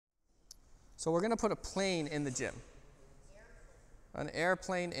So we're going to put a plane in the gym. An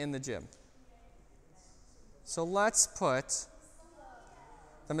airplane in the gym. So let's put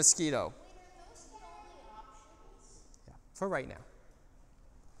the mosquito. Yeah, for right now.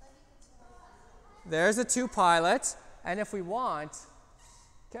 There's the two pilots. And if we want,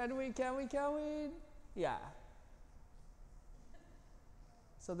 can we? Yeah.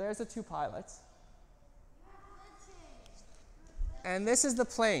 So there's the two pilots. And this is the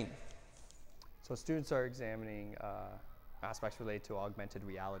plane. So students are examining aspects related to augmented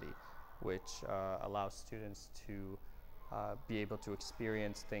reality, which allows students to be able to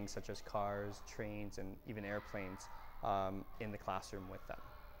experience things such as cars, trains, and even airplanes in the classroom with them.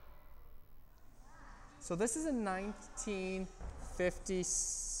 So this is a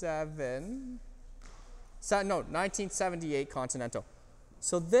 1978 Continental.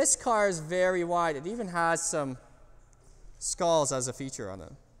 So this car is very wide. It even has some skulls as a feature on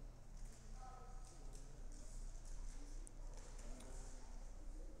it.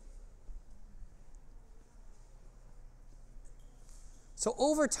 So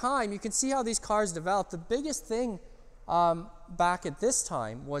over time, you can see how these cars developed. The biggest thing back at this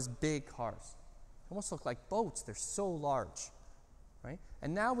time was big cars. They almost look like boats. They're so large, right?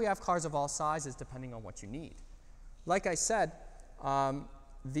 And now we have cars of all sizes depending on what you need. Like I said,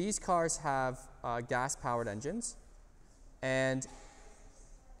 these cars have gas-powered engines. And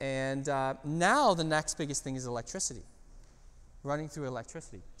now the next biggest thing is electricity, running through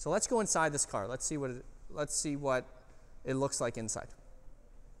electricity. So let's go inside this car. Let's see what it looks like inside.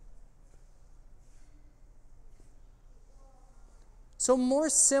 So more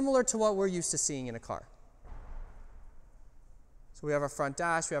similar to what we're used to seeing in a car. So we have our front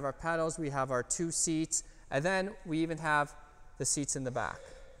dash, we have our pedals, we have our two seats, and then we even have the seats in the back.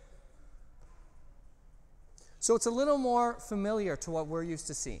 So it's a little more familiar to what we're used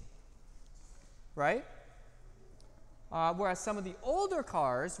to seeing, right? Whereas some of the older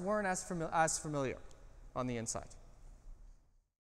cars weren't as familiar on the inside.